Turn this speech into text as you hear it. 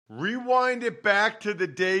Rewind it back to the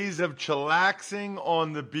days of chillaxing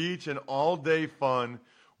on the beach and all-day fun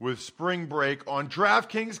with Spring Break on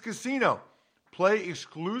DraftKings Casino. Play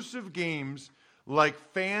exclusive games like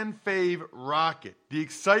Fan Fave Rocket. The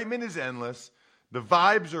excitement is endless, the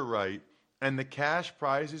vibes are right, and the cash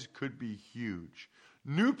prizes could be huge.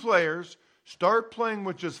 New players start playing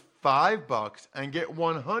with just $5 and get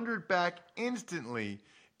 $100 back instantly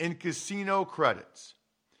in casino credits.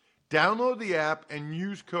 Download the app and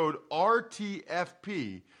use code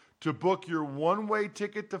RTFP to book your one-way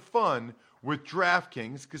ticket to fun with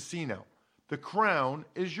DraftKings Casino. The crown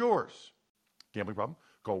is yours. Gambling problem?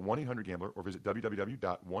 Call 1-800-GAMBLER or visit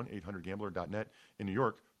www.1800gambler.net. In New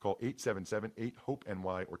York, call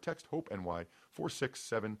 877-8-HOPE-NY or text HOPE-NY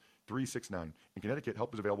 467-369. In Connecticut,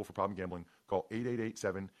 help is available for problem gambling. Call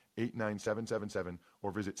 888-7-897-7777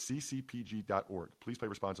 or visit ccpg.org. Please play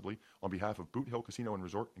responsibly. On behalf of Boot Hill Casino and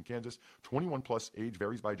Resort in Kansas, 21 plus, age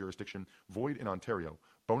varies by jurisdiction, void in Ontario.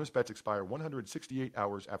 Bonus bets expire 168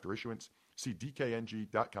 hours after issuance. See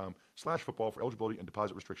dkng.com/football for eligibility and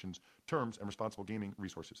deposit restrictions, terms, and responsible gaming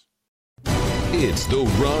resources. It's the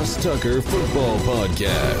Ross Tucker Football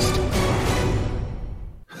Podcast.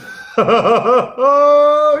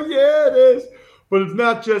 Oh, yeah, it is. But it's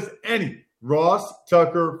not just any Ross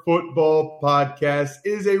Tucker Football Podcast.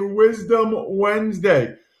 It is a Wisdom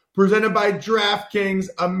Wednesday presented by DraftKings,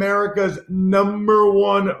 America's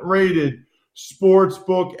 #1 rated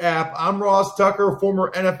sportsbook app. I'm Ross Tucker,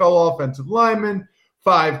 former NFL offensive lineman,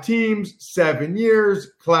 5 teams, 7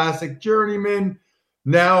 years, classic journeyman.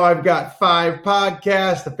 Now I've got 5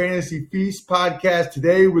 podcasts. The Fantasy Feast podcast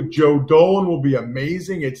today with Joe Dolan will be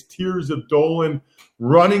amazing. It's Tears of Dolan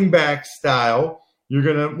running back style. You're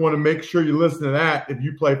going to want to make sure you listen to that if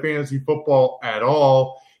you play fantasy football at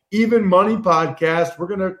all. Even Money podcast, we're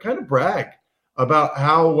going to kind of brag about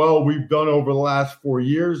how well we've done over the last 4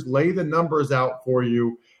 years, lay the numbers out for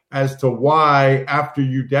you as to why after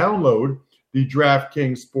you download the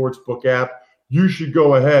DraftKings Sportsbook app, you should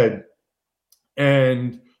go ahead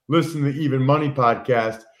and listen to the Even Money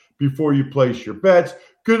podcast before you place your bets.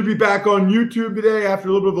 Good to be back on YouTube today after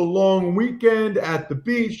a little bit of a long weekend at the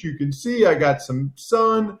beach. You can see I got some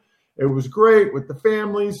sun. It was great with the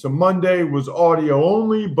family. So Monday was audio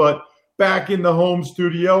only, but back in the home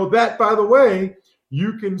studio. That, by the way,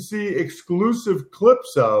 you can see exclusive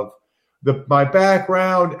clips of my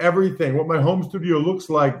background, everything, what my home studio looks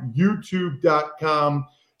like,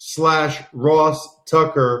 youtube.com/Ross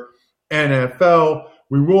Tucker NFL.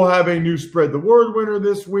 We will have a new Spread the Word winner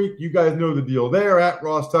this week. You guys know the deal there, at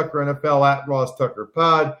Ross Tucker NFL, at Ross Tucker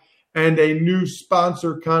Pod, and a new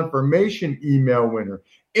sponsor confirmation email winner.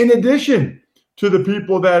 In addition to the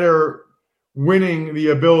people that are winning the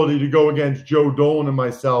ability to go against Joe Dolan and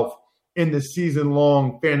myself in the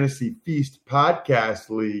season-long Fantasy Feast podcast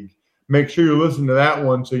league. Make sure you listen to that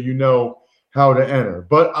one so you know how to enter.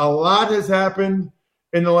 But a lot has happened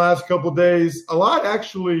in the last couple of days. A lot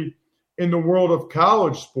actually in the world of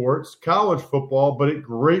college sports, college football, but it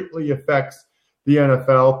greatly affects the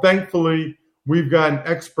NFL. Thankfully, we've got an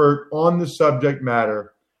expert on the subject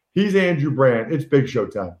matter. He's Andrew Brandt. It's Big Show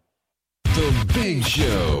time. The Big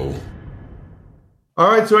Show.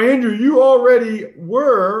 All right, so Andrew, you already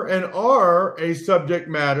were and are a subject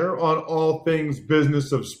matter on all things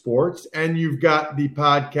business of sports, and you've got the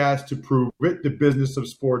podcast to prove it, the Business of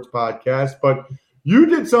Sports podcast. But you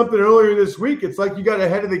did something earlier this week. It's like you got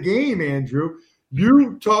ahead of the game, Andrew.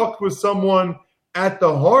 You talked with someone at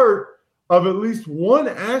the heart of at least one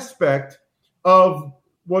aspect of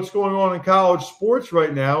what's going on in college sports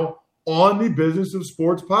right now on the Business of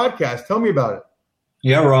Sports podcast. Tell me about it.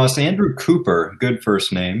 Yeah, Ross, Andrew Cooper, good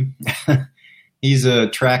first name. He's a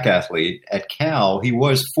track athlete at Cal. He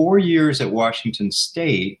was 4 years at Washington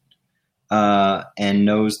State and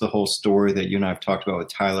knows the whole story that you and I have talked about with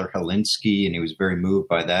Tyler Helinski, and he was very moved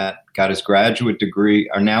by that. Got his graduate degree,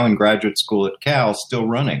 are now in graduate school at Cal, still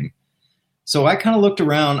running. So I kind of looked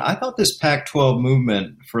around. I thought this Pac-12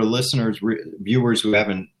 movement, for listeners, viewers who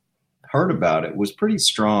haven't heard about it, was pretty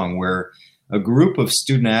strong, where a group of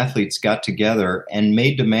student athletes got together and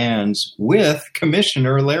made demands with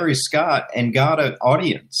Commissioner Larry Scott and got an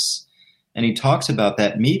audience. And he talks about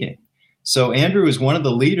that meeting. So Andrew is one of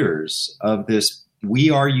the leaders of this We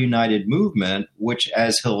Are United movement, which,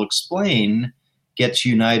 as he'll explain, gets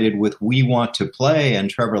united with We Want to Play and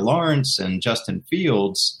Trevor Lawrence and Justin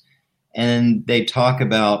Fields. And they talk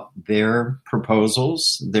about their proposals,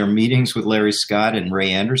 their meetings with Larry Scott and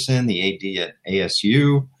Ray Anderson, the AD at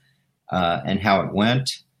ASU, and how it went.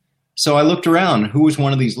 So I looked around. Who was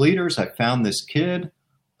one of these leaders? I found this kid.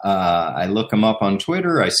 I look him up on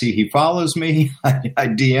Twitter. I see he follows me. I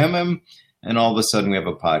DM him. and all of a sudden we have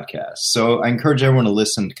a podcast. So I encourage everyone to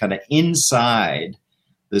listen to kind of inside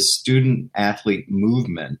the student-athlete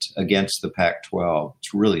movement against the Pac-12.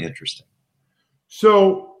 It's really interesting.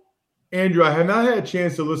 So, Andrew, I have not had a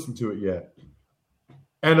chance to listen to it yet,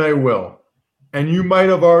 and I will. And you might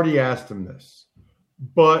have already asked him this,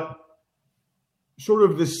 but sort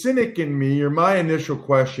of the cynic in me, or my initial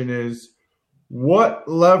question is, what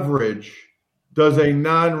leverage does a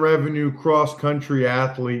non-revenue cross-country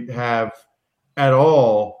athlete have at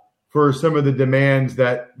all for some of the demands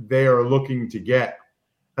that they are looking to get?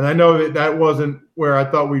 And I know that wasn't where I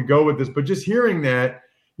thought we'd go with this, but just hearing that,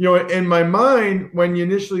 in my mind, when you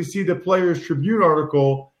initially see the Players Tribune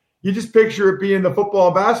article, you just picture it being the football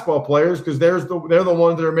and basketball players because they're the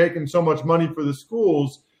ones that are making so much money for the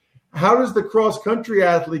schools. How does the cross-country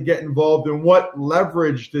athlete get involved, and what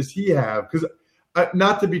leverage does he have? Because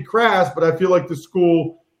not to be crass, but I feel like the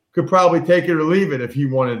school could probably take it or leave it if he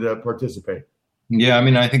wanted to participate. Yeah, I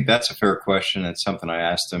mean, I think that's a fair question. It's something I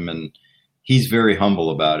asked him, and he's very humble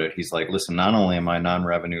about it. He's like, listen, not only am I a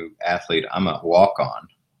non-revenue athlete, I'm a walk-on.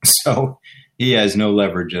 So he has no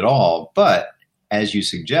leverage at all. But as you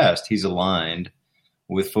suggest, he's aligned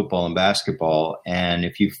with football and basketball. And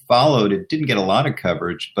if you followed, it didn't get a lot of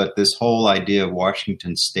coverage, but this whole idea of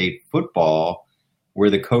Washington State football, where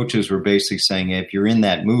the coaches were basically saying, hey, if you're in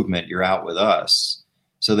that movement, you're out with us.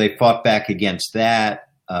 So they fought back against that.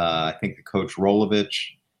 I think the coach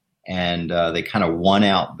Rolovich, and they kind of won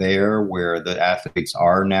out there where the athletes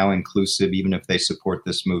are now inclusive, even if they support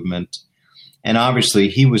this movement. And obviously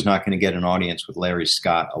he was not going to get an audience with Larry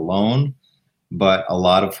Scott alone, but a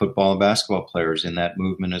lot of football and basketball players in that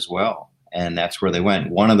movement as well. And that's where they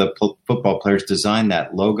went. One of the football players designed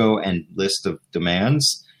that logo and list of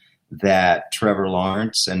demands that Trevor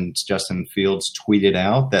Lawrence and Justin Fields tweeted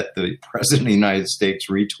out that the President of the United States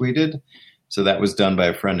retweeted. So that was done by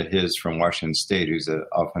a friend of his from Washington State who's an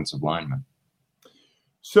offensive lineman.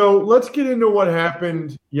 So let's get into what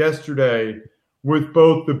happened yesterday with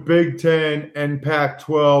both the Big Ten and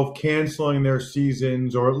Pac-12 canceling their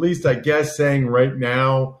seasons, or at least I guess saying right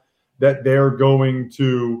now that they're going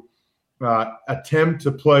to attempt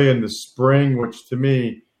to play in the spring, which to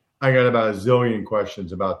me, I got about a zillion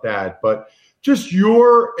questions about that. But just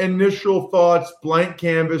your initial thoughts, blank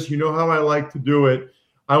canvas, you know how I like to do it.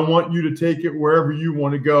 I want you to take it wherever you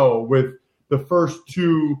want to go with the first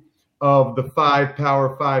two of the 5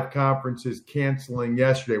 Power 5 conferences canceling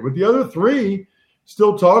yesterday, with the other 3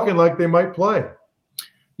 still talking like they might play.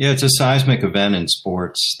 Yeah, it's a seismic event in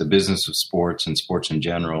sports, the business of sports and sports in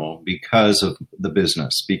general, because of the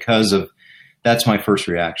business, that's my first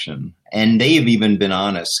reaction. And they have even been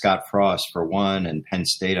honest, Scott Frost for one, and Penn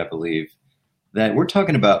State, I believe, that we're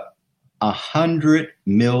talking about $100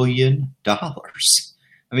 million. I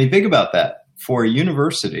mean, think about that, for a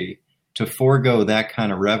university to forego that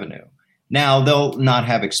kind of revenue. Now, they'll not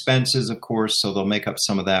have expenses, of course, so they'll make up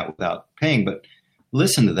some of that without paying. But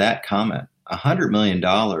listen to that comment, $100 million.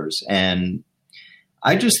 And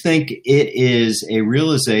I just think it is a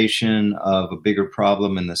realization of a bigger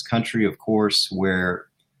problem in this country, of course, where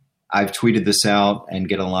I've tweeted this out and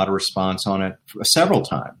get a lot of response on it several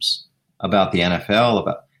times about the NFL,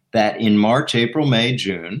 about that in March, April, May,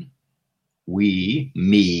 June, maybe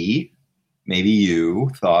you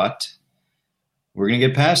thought we're going to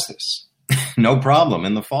get past this. No problem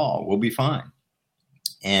in the fall. We'll be fine.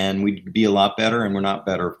 And we'd be a lot better, and we're not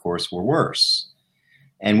better. Of course, we're worse.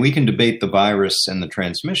 And we can debate the virus and the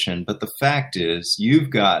transmission, but the fact is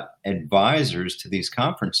you've got advisors to these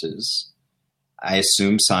conferences, I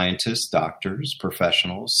assume scientists, doctors,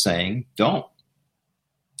 professionals, saying don't.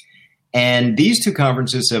 And these 2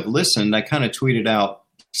 conferences have listened. I kind of tweeted out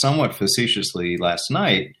somewhat facetiously last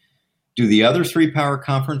night, do the other 3 power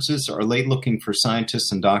conferences, are they looking for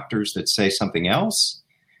scientists and doctors that say something else?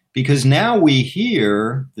 Because now we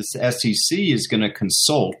hear this SEC is going to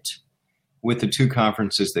consult with the 2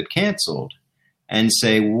 conferences that canceled and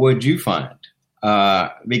say, what'd you find?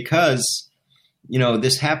 Because,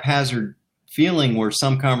 this haphazard feeling where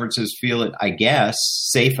some conferences feel it, I guess,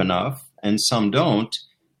 safe enough and some don't,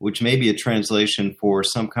 which may be a translation for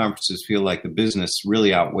some conferences feel like the business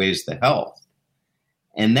really outweighs the health.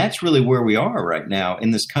 And that's really where we are right now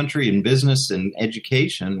in this country, in business and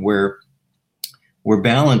education, where we're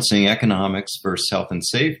balancing economics versus health and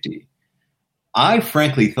safety. I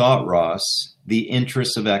frankly thought, Ross, the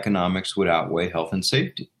interests of economics would outweigh health and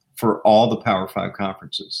safety for all the Power 5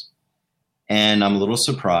 conferences. And I'm a little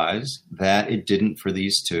surprised that it didn't for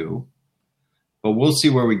these 2. But we'll see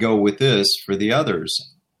where we go with this for the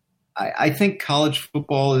others. I think college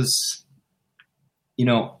football is,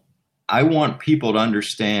 I want people to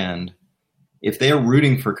understand if they're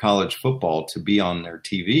rooting for college football to be on their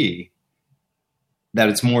TV, that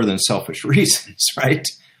it's more than selfish reasons, right?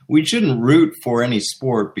 We shouldn't root for any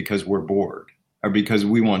sport because we're bored or because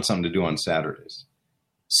we want something to do on Saturdays.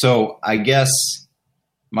 So I guess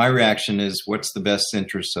my reaction is, what's the best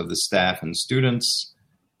interest of the staff and students?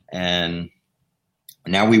 And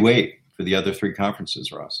now we wait for the other 3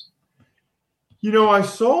 conferences, Ross. I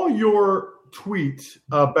saw your tweet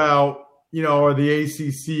about, are the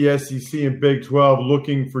ACC, SEC, and Big 12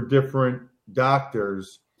 looking for different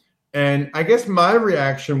doctors? And I guess my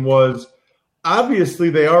reaction was, obviously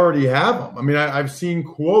they already have them. I mean, I've seen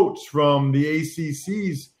quotes from the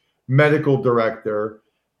ACC's medical director,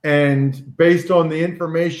 and based on the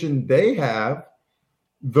information they have,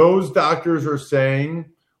 those doctors are saying,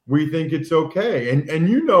 we think it's okay. And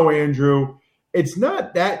Andrew, it's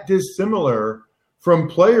not that dissimilar from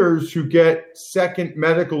players who get second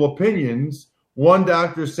medical opinions. One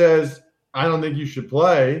doctor says, I don't think you should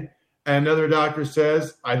play. And another doctor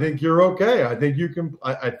says, I think you're okay. I think you can.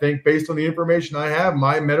 I think based on the information I have,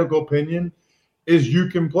 my medical opinion is you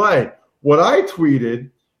can play. What I tweeted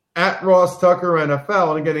at Ross Tucker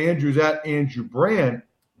NFL, and again, Andrew's at Andrew Brandt,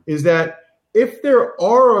 is that if there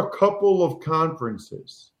are a couple of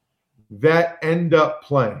conferences that end up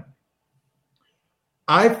playing,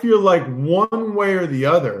 I feel like one way or the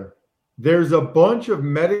other, there's a bunch of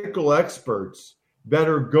medical experts that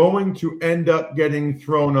are going to end up getting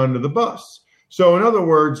thrown under the bus. So in other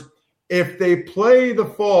words, if they play the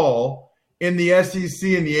fall in the SEC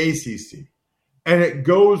and the ACC and it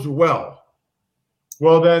goes well,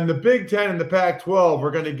 then the Big Ten and the Pac-12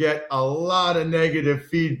 are going to get a lot of negative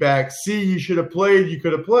feedback. See, you should have played, you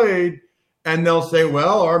could have played. And they'll say,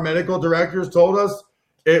 well, our medical directors told us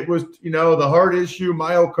it was, the heart issue,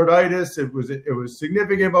 myocarditis, it was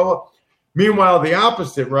significant, blah, blah. Meanwhile, the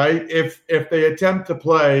opposite, right? If they attempt to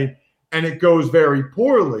play and it goes very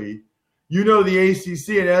poorly, the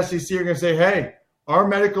ACC and SEC are going to say, hey, our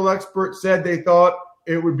medical expert said they thought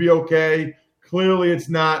it would be okay. Clearly it's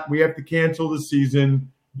not. We have to cancel the season.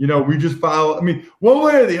 We just follow. I mean, one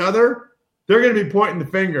way or the other, they're going to be pointing the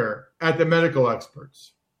finger at the medical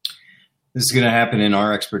experts. This is going to happen in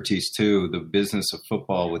our expertise too, the business of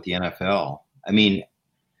football with the NFL. I mean,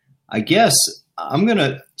 I guess I'm going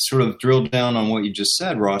to sort of drill down on what you just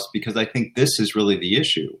said, Ross, because I think this is really the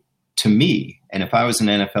issue to me. And if I was an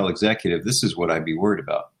NFL executive, this is what I'd be worried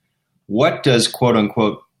about. What does quote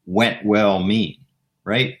unquote went well mean,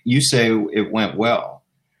 right? You say it went well.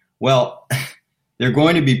 Well, there are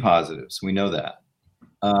going to be positives. We know that.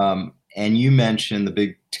 And you mentioned the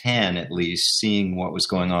Big Ten, at least, seeing what was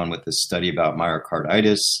going on with this study about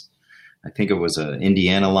myocarditis. I think it was an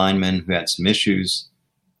Indiana lineman who had some issues.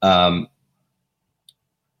 Can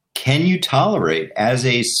you tolerate, as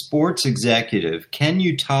a sports executive, can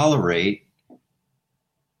you tolerate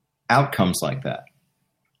outcomes like that?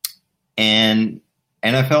 And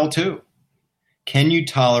NFL too. Can you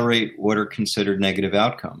tolerate what are considered negative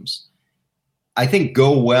outcomes? I think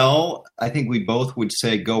go well, I think we both would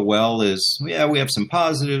say go well is, yeah, we have some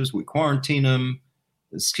positives. We quarantine them.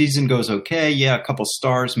 The season goes okay. Yeah, a couple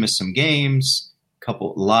stars miss some games. A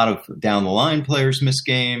lot of down the line players miss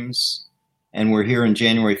games. And we're here in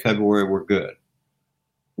January, February, we're good.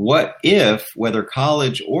 What if, whether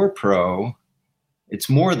college or pro, it's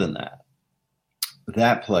more than that?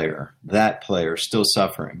 That player still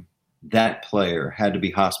suffering. That player had to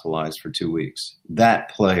be hospitalized for 2 weeks. That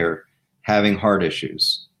player having heart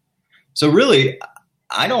issues. So really,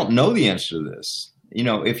 I don't know the answer to this.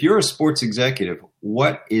 If you're a sports executive,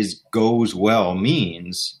 what is goes well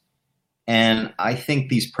means. And I think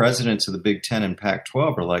these presidents of the Big Ten and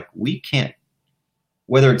Pac-12 are like, we can't,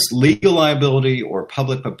 whether it's legal liability or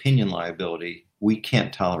public opinion liability, we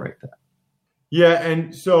can't tolerate that. Yeah,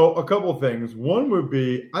 and so a couple of things. One would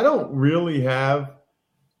be, I don't really have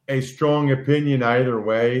a strong opinion either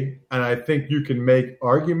way, and I think you can make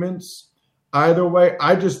arguments either way.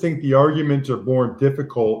 I just think the arguments are more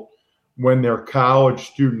difficult when they're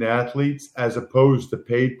college student athletes as opposed to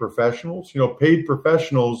paid professionals. Paid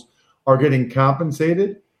professionals are getting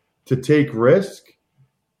compensated to take risk.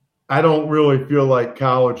 I don't really feel like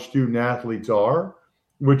college student athletes are,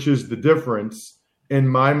 which is the difference in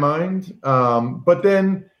my mind. But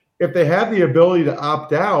then if they have the ability to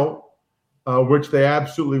opt out, which they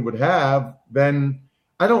absolutely would have, then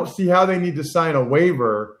I don't see how they need to sign a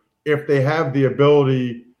waiver if they have the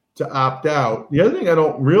ability to opt out. The other thing I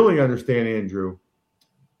don't really understand, Andrew,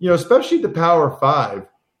 especially the Power Five,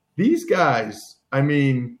 these guys, I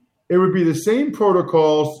mean, it would be the same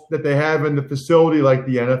protocols that they have in the facility like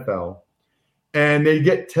the NFL, and they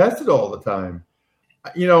get tested all the time.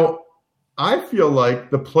 I feel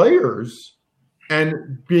like the players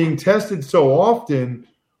and being tested so often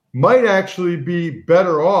might actually be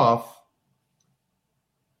better off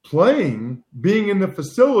playing, being in the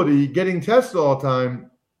facility, getting tested all the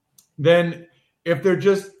time, than if they're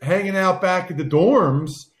just hanging out back at the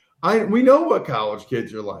dorms. We know what college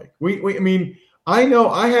kids are like. I mean, I know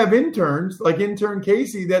I have interns, like intern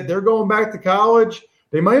Casey, that they're going back to college.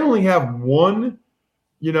 They might only have one,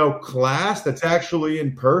 class that's actually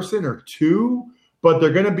in person or two, but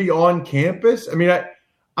they're going to be on campus. I mean,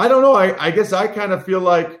 I don't know. I guess I kind of feel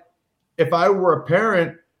like if I were a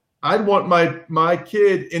parent, I'd want my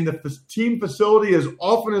kid in the team facility as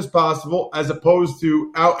often as possible, as opposed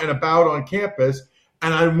to out and about on campus.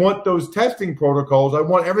 And I want those testing protocols. I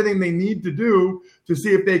want everything they need to do to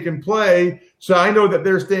see if they can play, so I know that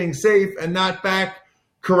they're staying safe and not back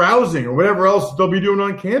carousing or whatever else they'll be doing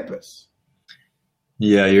on campus.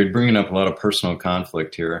 Yeah, you're bringing up a lot of personal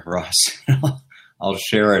conflict here, Ross. I'll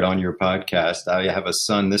share it on your podcast. I have a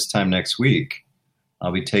son this time next week.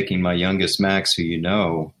 I'll be taking my youngest, Max,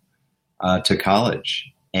 who to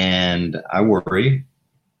college. And I worry,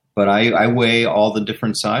 but I weigh all the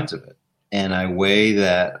different sides of it. And I weigh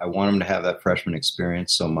that I want him to have that freshman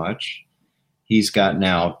experience so much. He's got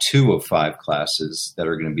now 2 of 5 classes that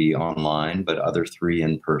are going to be online, but other 3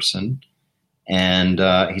 in person. And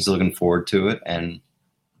he's looking forward to it. And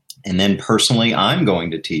then personally, I'm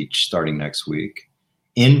going to teach starting next week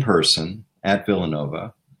in person at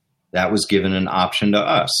Villanova. That was given an option to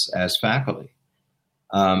us as faculty.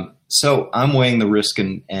 So I'm weighing the risk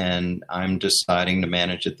and I'm deciding to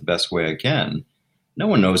manage it the best way I can. No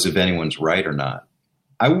one knows if anyone's right or not.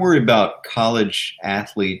 I worry about college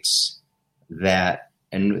athletes that,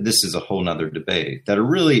 and this is a whole nother debate, that are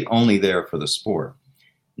really only there for the sport.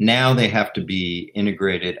 Now they have to be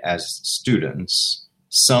integrated as students.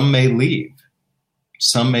 Some may leave.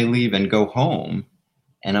 Some may leave and go home.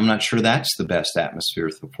 And I'm not sure that's the best atmosphere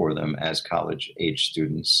for them as college-age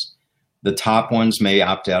students. The top ones may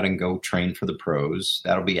opt out and go train for the pros.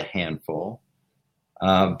 That'll be a handful.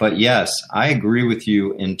 But yes, I agree with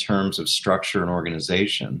you in terms of structure and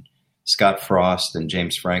organization. Scott Frost and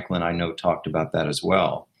James Franklin, I know, talked about that as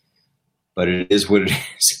well. But it is what it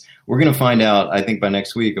is. We're going to find out, I think, by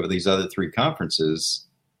next week over these other 3 conferences.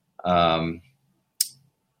 I'm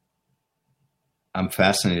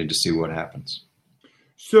fascinated to see what happens.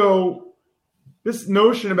 So this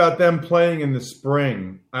notion about them playing in the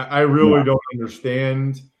spring, I really don't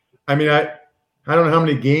understand. I mean, I don't know how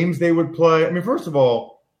many games they would play. I mean, first of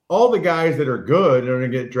all the guys that are good and are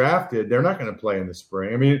going to get drafted, they're not going to play in the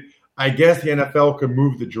spring. I mean, I guess the NFL could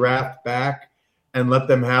move the draft back and let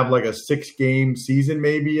them have like a 6-game season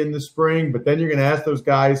maybe in the spring, but then you're going to ask those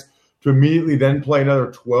guys to immediately then play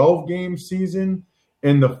another 12-game season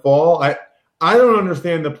in the fall. I don't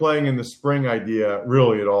understand the playing in the spring idea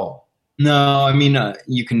really at all. No, I mean,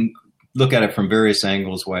 you can look at it from various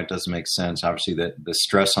angles why it doesn't make sense. Obviously, the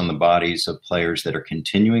stress on the bodies of players that are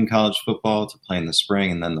continuing college football to play in the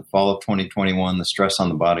spring, and then the fall of 2021, the stress on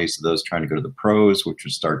the bodies of those trying to go to the pros, which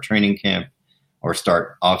would start training camp or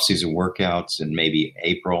start off-season workouts in maybe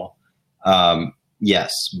April.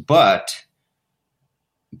 Yes, but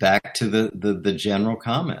back to the general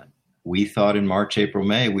comment. We thought in March, April,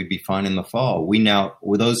 May, we'd be fine in the fall.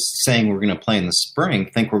 With those saying we're going to play in the spring,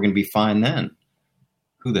 think we're going to be fine then.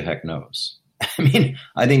 Who the heck knows? I mean,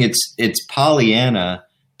 I think it's Pollyanna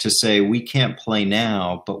to say we can't play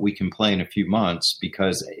now, but we can play in a few months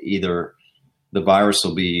because either the virus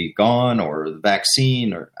will be gone or the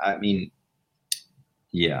vaccine I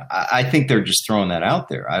think they're just throwing that out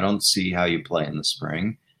there. I don't see how you play in the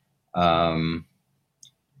spring.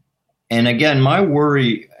 And again, my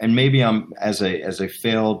worry, and maybe I'm as a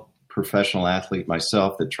failed professional athlete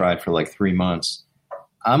myself that tried for like 3 months,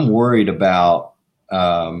 I'm worried about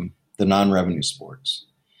the non-revenue sports.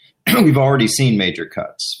 We've already seen major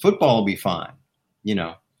cuts. Football will be fine,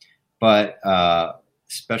 but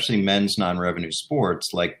especially men's non-revenue sports,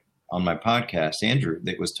 like on my podcast, Andrew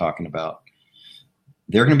that was talking about,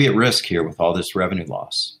 they're going to be at risk here with all this revenue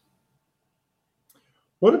loss.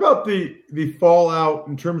 What about the fallout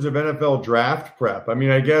in terms of NFL draft prep? I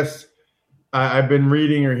mean, I guess I've been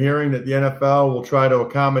reading or hearing that the NFL will try to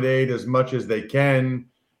accommodate as much as they can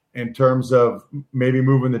in terms of maybe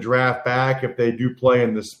moving the draft back if they do play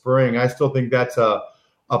in the spring. I still think that's a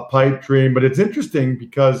pipe dream, but it's interesting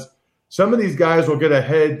because some of these guys will get a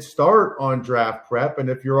head start on draft prep. And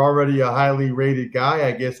if you're already a highly rated guy,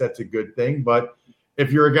 I guess that's a good thing. But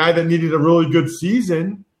if you're a guy that needed a really good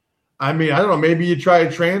season, I mean, I don't know, maybe you try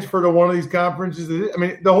to transfer to one of these conferences. I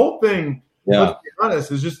mean, the whole thing, let's be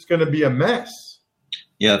honest, is just going to be a mess.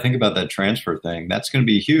 Yeah, think about that transfer thing. That's going to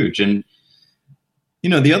be huge. And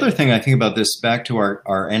The other thing I think about this, back to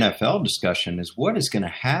our NFL discussion, is what is going to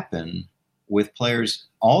happen with players,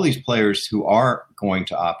 all these players who are going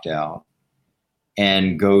to opt out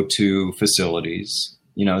and go to facilities.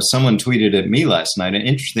 Someone tweeted at me last night, an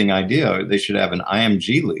interesting idea. They should have an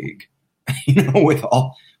IMG league,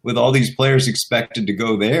 with all these players expected to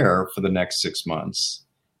go there for the next 6 months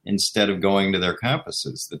instead of going to their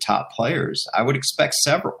campuses. The top players, I would expect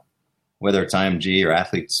several, whether it's IMG or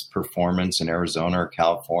Athletes Performance in Arizona or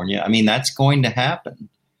California. I mean, that's going to happen.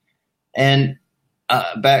 And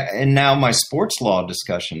now my sports law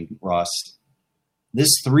discussion, Ross, this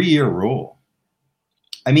 3-year rule.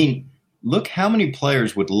 I mean, look how many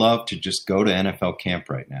players would love to just go to NFL camp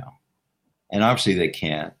right now. And obviously they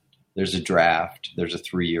can't. There's a draft. There's a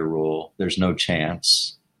 3-year rule. There's no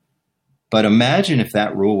chance. But imagine if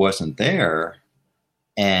that rule wasn't there,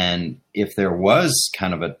 and if there was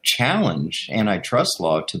kind of a challenge, antitrust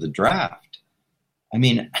law, to the draft. I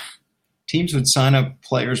mean, teams would sign up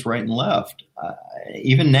players right and left.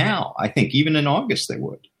 Even now, I think even in August they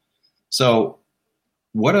would. So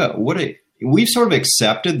we've sort of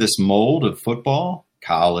accepted this mold of football,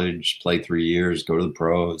 college, play 3 years, go to the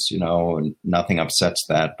pros, and nothing upsets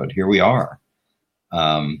that. But here we are.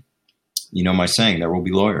 My saying, there will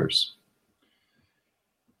be lawyers.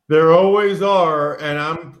 There always are, and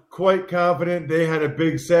I'm quite confident they had a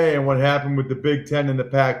big say in what happened with the Big Ten and the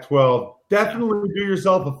Pac-12. Definitely do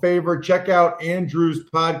yourself a favor. Check out Andrew's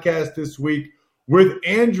podcast this week with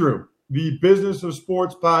Andrew, the Business of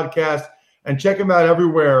Sports podcast, and check him out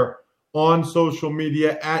everywhere on social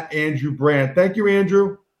media at Andrew Brandt. Thank you,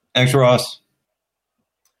 Andrew. Thanks, Ross.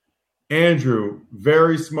 Andrew,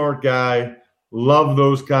 very smart guy. Love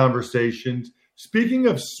those conversations. Speaking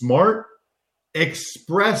of smart,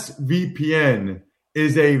 ExpressVPN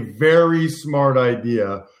is a very smart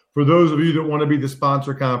idea. For those of you that want to be the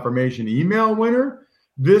sponsor confirmation email winner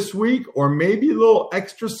this week, or maybe a little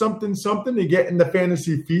extra something to get in the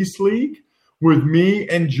Fantasy Feast League with me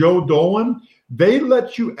and Joe Dolan, they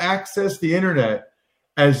let you access the internet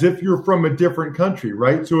as if you're from a different country,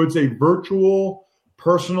 right? So it's a virtual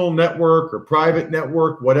personal network or private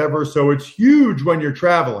network, whatever. So it's huge when you're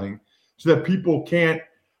traveling so that people can't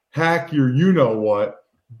hack your you-know-what.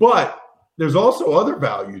 But there's also other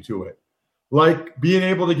value to it, like being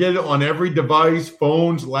able to get it on every device,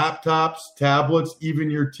 phones, laptops, tablets,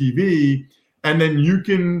 even your TV, and then you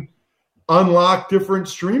can unlock different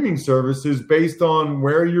streaming services based on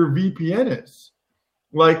where your VPN is.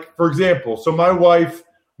 Like, for example, so my wife,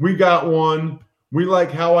 we got one. We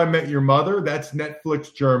like How I Met Your Mother. That's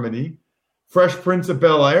Netflix Germany. Fresh Prince of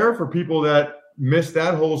Bel-Air, for people that missed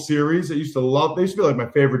that whole series. They used to be like my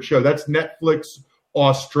favorite show. That's Netflix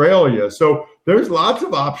Australia. So there's lots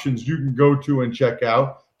of options you can go to and check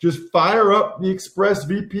out. Just fire up the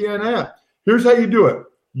ExpressVPN app. Here's how you do it.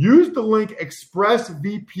 Use the link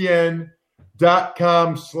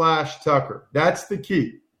expressvpn.com/Tucker. That's the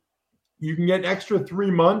key. You can get an extra 3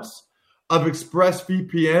 months of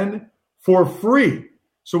ExpressVPN for free.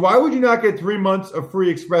 So why would you not get 3 months of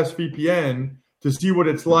free ExpressVPN to see what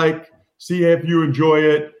it's like, see if you enjoy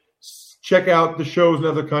it, check out the shows in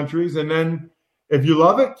other countries, and then if you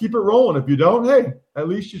love it, keep it rolling. If you don't, hey, at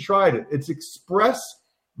least you tried it. It's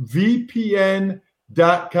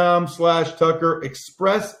expressvpn.com/Tucker,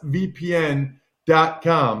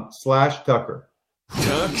 expressvpn.com/Tucker.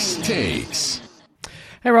 Tuck's Takes.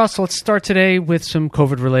 Hey, Ross, let's start today with some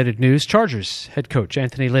COVID-related news. Chargers head coach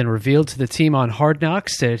Anthony Lynn revealed to the team on Hard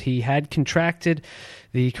Knocks that he had contracted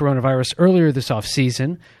the coronavirus earlier this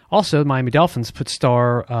offseason. Also, the Miami Dolphins put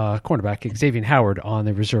star cornerback Xavier Howard on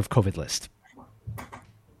the reserve COVID list.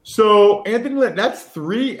 So, Anthony Lynn, that's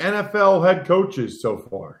 3 NFL head coaches so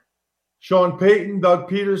far. Sean Payton, Doug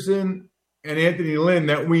Peterson, and Anthony Lynn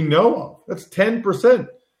that we know of. That's 10%.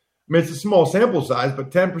 I mean, it's a small sample size,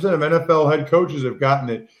 but 10% of NFL head coaches have gotten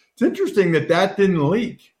it. It's interesting that didn't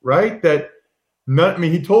leak, right?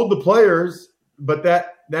 He told the players, but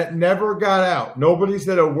that never got out. Nobody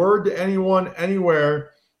said a word to anyone,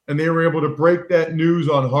 anywhere, and they were able to break that news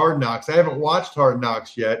on Hard Knocks. I haven't watched Hard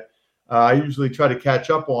Knocks yet. I usually try to catch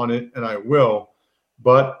up on it, and I will.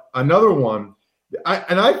 But another one,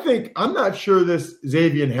 I'm not sure this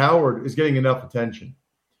Xavier Howard is getting enough attention,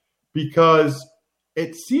 because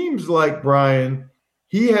it seems like, Brian,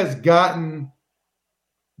 he has gotten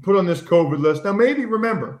put on this COVID list. Now, maybe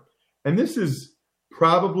remember, and this is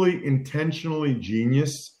probably intentionally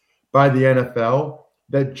genius by the NFL,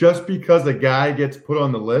 that just because a guy gets put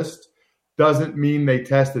on the list doesn't mean they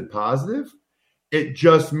tested positive. It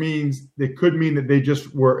just means it could mean that they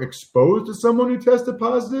just were exposed to someone who tested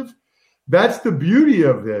positive. That's the beauty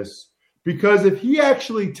of this, because if he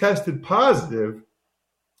actually tested positive,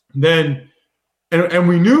 then, and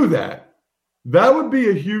we knew that would be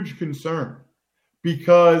a huge concern,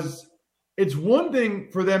 because it's one thing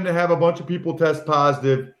for them to have a bunch of people test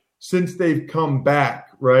positive since they've come back,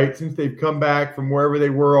 right? Since they've come back from wherever they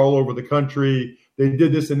were all over the country, they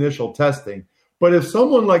did this initial testing. But if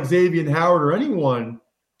someone like Xavier Howard or anyone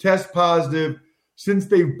tests positive since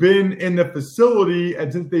they've been in the facility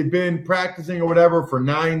and since they've been practicing or whatever for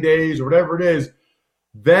 9 days or whatever it is,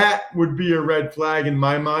 that would be a red flag in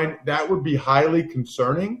my mind. That would be highly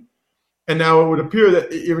concerning. And now it would appear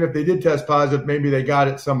that even if they did test positive, maybe they got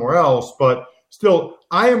it somewhere else. But still,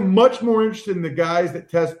 I am much more interested in the guys that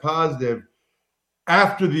test positive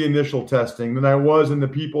after the initial testing than I was in the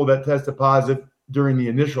people that tested positive during the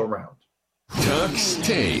initial round. Tux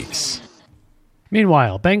Takes.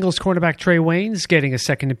 Meanwhile, Bengals cornerback Trey Waynes getting a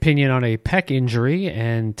second opinion on a pec injury,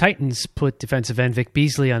 and Titans put defensive end Vic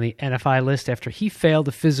Beasley on the NFI list after he failed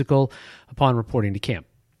a physical upon reporting to camp.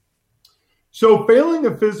 So failing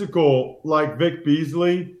a physical like Vic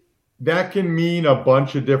Beasley, that can mean a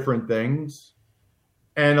bunch of different things.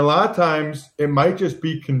 And a lot of times it might just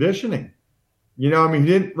be conditioning. You know, I mean, he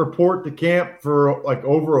didn't report to camp for like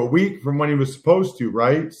over a week from when he was supposed to,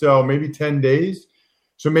 right? So maybe 10 days.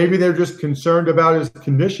 So maybe they're just concerned about his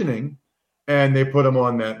conditioning and they put him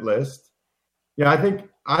on that list. Yeah,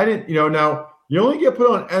 now you only get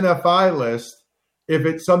put on NFI list if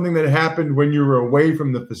it's something that happened when you were away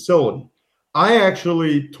from the facility. I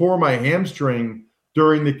actually tore my hamstring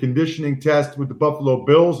during the conditioning test with the Buffalo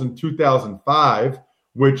Bills in 2005,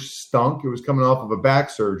 which stunk. It was coming off of a back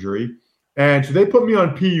surgery. And so they put me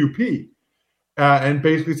on PUP and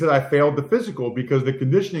basically said I failed the physical because the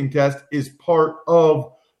conditioning test is part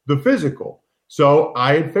of the physical. So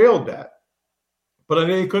I had failed that. But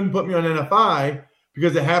they couldn't put me on NFI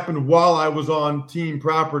because it happened while I was on team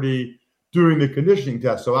property doing the conditioning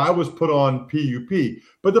test. So I was put on PUP.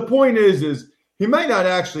 But the point is he might not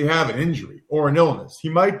actually have an injury or an illness. He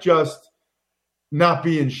might just not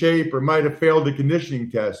be in shape or might have failed the conditioning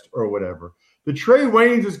test or whatever. The Trey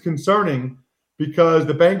Waynes is concerning because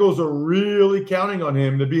the Bengals are really counting on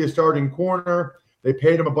him to be a starting corner. They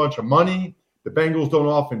paid him a bunch of money. The Bengals don't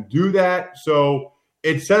often do that. So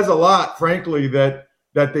it says a lot, frankly, that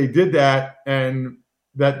they did that and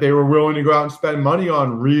that they were willing to go out and spend money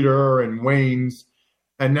on Reeder and Waynes.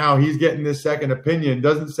 And now he's getting this second opinion.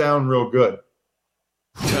 Doesn't sound real good.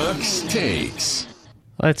 Tux Takes.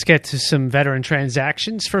 Let's get to some veteran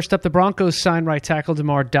transactions. First up, the Broncos signed right tackle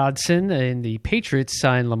DeMar Dodson, and the Patriots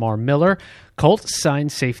signed Lamar Miller. Colts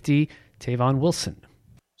signed safety Tavon Wilson.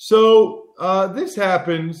 So this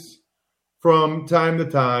happens from time to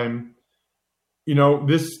time,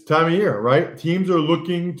 this time of year, right? Teams are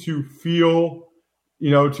looking to fill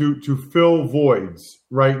voids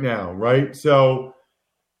right now, right? So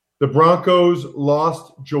the Broncos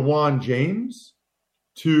lost Jawan James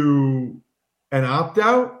to an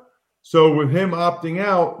opt-out. So with him opting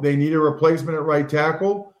out, they need a replacement at right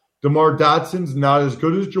tackle. DeMar Dodson's not as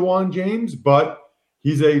good as Jawan James, but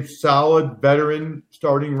he's a solid veteran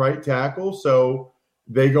starting right tackle. So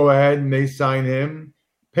they go ahead and they sign him.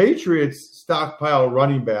 Patriots stockpile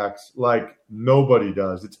running backs like nobody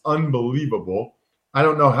does. It's unbelievable. I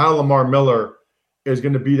don't know how Lamar Miller is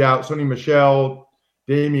going to beat out Sonny Michel,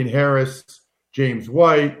 Damian Harris, James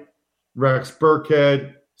White, Rex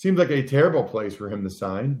Burkhead. Seems like a terrible place for him to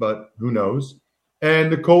sign, but who knows?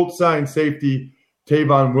 And the Colts signed safety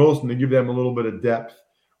Tavon Wilson to give them a little bit of depth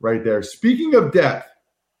right there. Speaking of depth,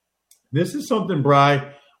 this is something, Bri,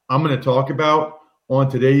 I'm going to talk about on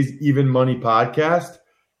today's Even Money podcast,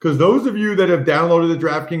 because those of you that have downloaded the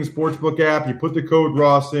DraftKings Sportsbook app, you put the code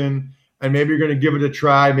Ross in, and maybe you're going to give it a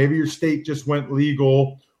try. Maybe your state just went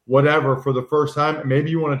legal, whatever, for the first time. Maybe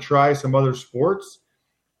you want to try some other sports.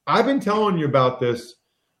 I've been telling you about this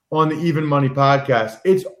on the Even Money podcast.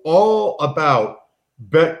 It's all about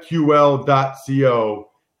BetQL.co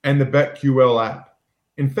and the BetQL app.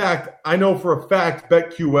 In fact, I know for a fact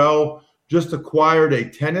BetQL just acquired a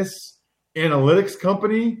tennis analytics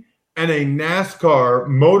company and a NASCAR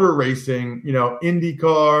motor racing,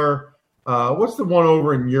 IndyCar. What's the one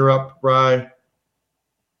over in Europe, Bri?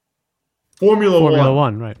 Formula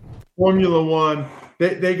One, right? Formula One.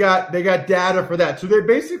 They got data for that. So they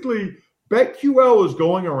basically, BetQL is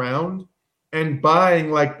going around and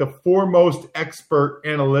buying like the foremost expert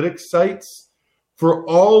analytics sites for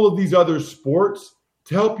all of these other sports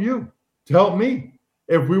to help you, to help me,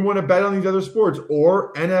 if we want to bet on these other sports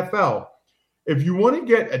or NFL. If you want to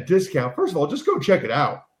get a discount, first of all, just go check it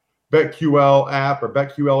out, BetQL app or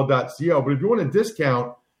BetQL.co. But if you want a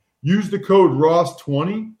discount, use the code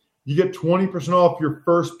ROSS20. You get 20% off your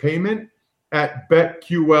first payment at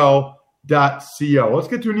BetQL.co. Let's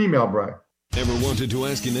get to an email, Brian. Ever wanted to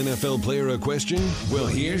ask an NFL player a question? Well,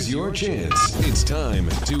 here's your chance. It's time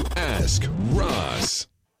to Ask Ross.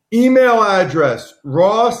 Email address,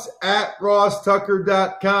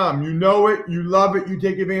 ross@rosstucker.com. You know it. You love it. You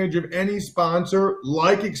take advantage of any sponsor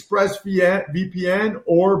like ExpressVPN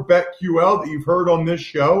or BetQL that you've heard on this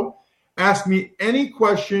show. Ask me any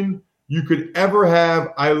question you could ever have.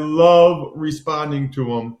 I love responding to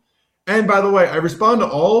them. And by the way, I respond to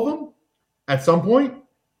all of them at some point.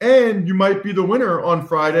 And you might be the winner on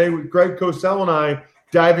Friday with Greg Cosell and I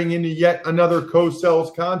diving into yet another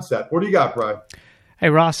Cosell's concept. What do you got, Brian? Hey,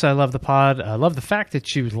 Ross, I love the pod. I love the fact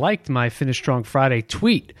that you liked my Finish Strong Friday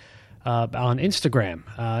tweet on Instagram.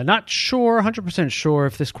 Not sure, 100% sure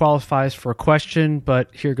if this qualifies for a question, but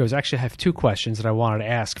here goes. Actually, I have two questions that I wanted to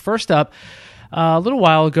ask. First up, a little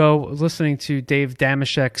while ago, listening to Dave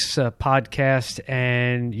Damashek's podcast,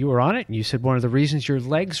 and you were on it, and you said one of the reasons your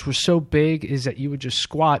legs were so big is that you would just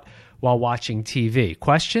squat while watching TV.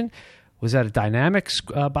 Question, was that a dynamic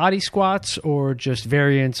body squats or just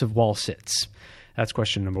variants of wall sits? That's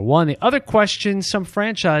question number one. The other question, some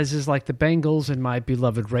franchises like the Bengals and my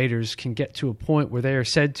beloved Raiders can get to a point where they are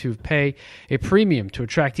said to pay a premium to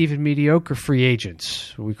attract even mediocre free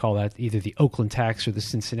agents. We call that either the Oakland tax or the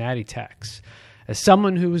Cincinnati tax. As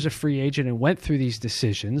someone who was a free agent and went through these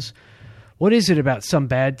decisions, what is it about some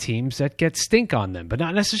bad teams that get stink on them, but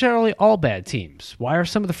not necessarily all bad teams? Why are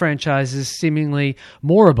some of the franchises seemingly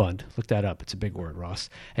moribund? Look that up. It's a big word, Ross.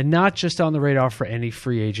 And not just on the radar for any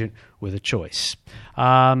free agent with a choice.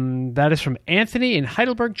 That is from Anthony in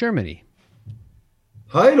Heidelberg, Germany.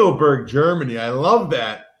 Heidelberg, Germany. I love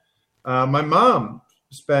that. My mom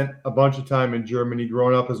spent a bunch of time in Germany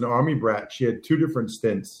growing up as an Army brat. She had 2 different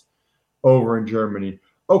stints over in Germany.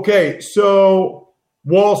 Okay, so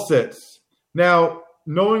wall sits. Now,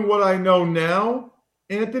 knowing what I know now,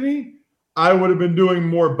 Anthony, I would have been doing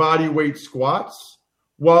more body weight squats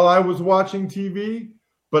while I was watching TV,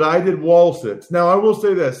 but I did wall sits. Now, I will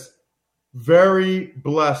say this, very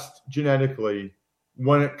blessed genetically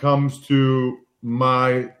when it comes to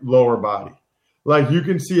my lower body. Like, you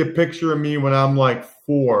can see a picture of me when I'm like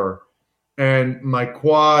 4, and my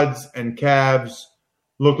quads and calves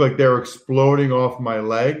look like they're exploding off my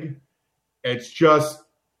leg. It's just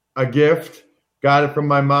a gift. Got it from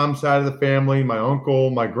my mom's side of the family, my uncle,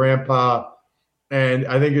 my grandpa. And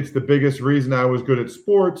I think it's the biggest reason I was good at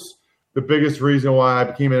sports, the biggest reason why I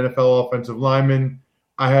became an NFL offensive lineman.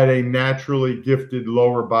 I had a naturally gifted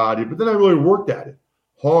lower body, but then I really worked at it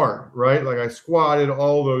hard, right? Like I squatted,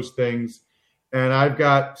 all those things. And I've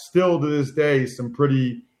got still to this day some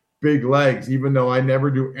pretty big legs, even though I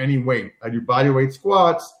never do any weight. I do body weight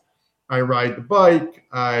squats. I ride the bike.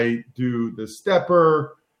 I do the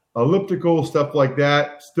stepper, elliptical, stuff like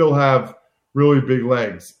that. Still have really big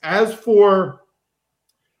legs. As for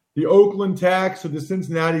the Oakland tax or the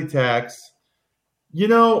Cincinnati tax, you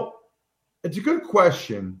know, it's a good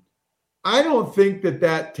question. I don't think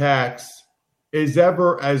that tax is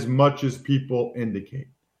ever as much as people indicate.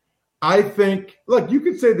 I think, look, you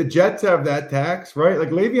could say the Jets have that tax, right? Like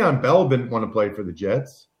Le'Veon Bell didn't want to play for the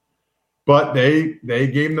Jets, but they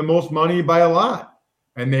gave him the most money by a lot,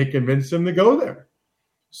 and they convinced him to go there.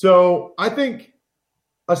 So I think,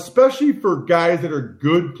 especially for guys that are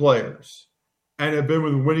good players and have been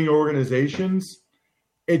with winning organizations,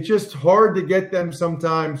 it's just hard to get them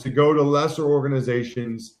sometimes to go to lesser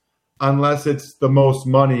organizations unless it's the most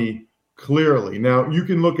money, clearly. Now, you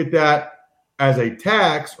can look at that as a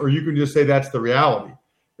tax, or you can just say that's the reality,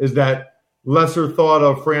 is that lesser thought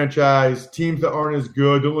of franchise, teams that aren't as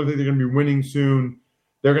good, don't look like they're going to be winning soon,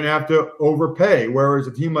 they're going to have to overpay. Whereas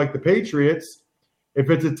a team like the Patriots,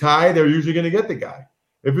 if it's a tie, they're usually going to get the guy.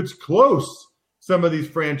 If it's close, some of these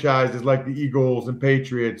franchises like the Eagles and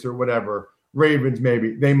Patriots or whatever, Ravens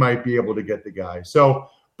maybe, they might be able to get the guy. So,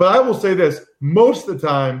 but I will say this, most of the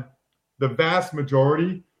time, the vast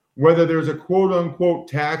majority, whether there's a quote-unquote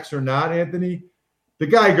tax or not, Anthony, the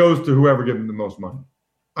guy goes to whoever gives him the most money.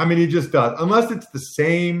 I mean, he just does. Unless it's the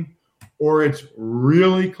same or it's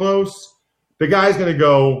really close, the guy's going to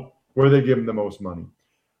go where they give him the most money.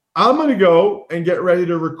 I'm going to go and get ready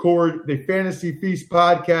to record the Fantasy Feast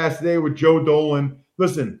podcast today with Joe Dolan.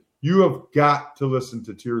 Listen, you have got to listen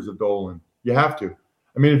to Tears of Dolan. You have to.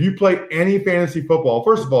 I mean, if you play any fantasy football,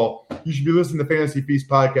 first of all, you should be listening to Fantasy Feast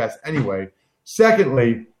podcast anyway.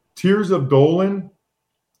 Secondly, Tears of Dolan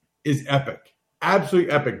is epic.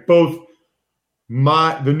 Absolutely epic. Both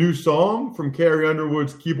the new song from Carrie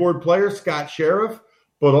Underwood's keyboard player, Scott Sheriff,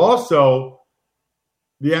 but also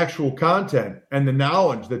the actual content and the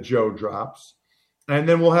knowledge that Joe drops. And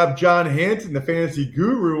then we'll have John Hanson, the fantasy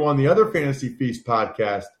guru, on the other Fantasy Feast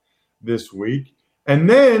podcast. this week. And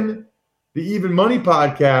then the Even Money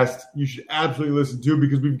podcast you should absolutely listen to,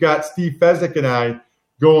 because we've got Steve Fezzik and I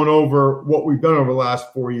going over what we've done over the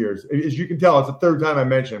last 4 years. As you can tell, it's the third time I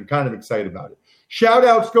mentioned it. I'm kind of excited about it.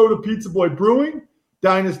 Shout-outs go to Pizza Boy Brewing,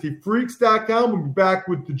 DynastyFreaks.com. We'll be back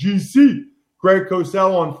with the GC, Greg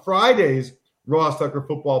Cosell, on Friday's Ross Tucker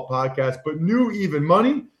Football Podcast. But new Even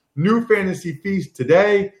Money, new Fantasy Feast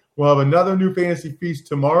today. We'll have another new Fantasy Feast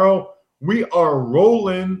tomorrow. We are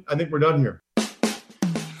rolling. I think we're done here.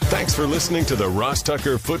 Thanks for listening to the Ross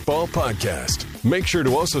Tucker Football Podcast. Make sure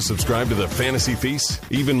to also subscribe to the Fantasy Feast,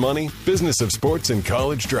 Even Money, Business of Sports, and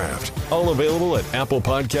College Draft. All available at Apple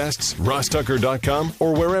Podcasts, rosstucker.com,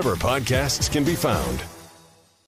 or wherever podcasts can be found.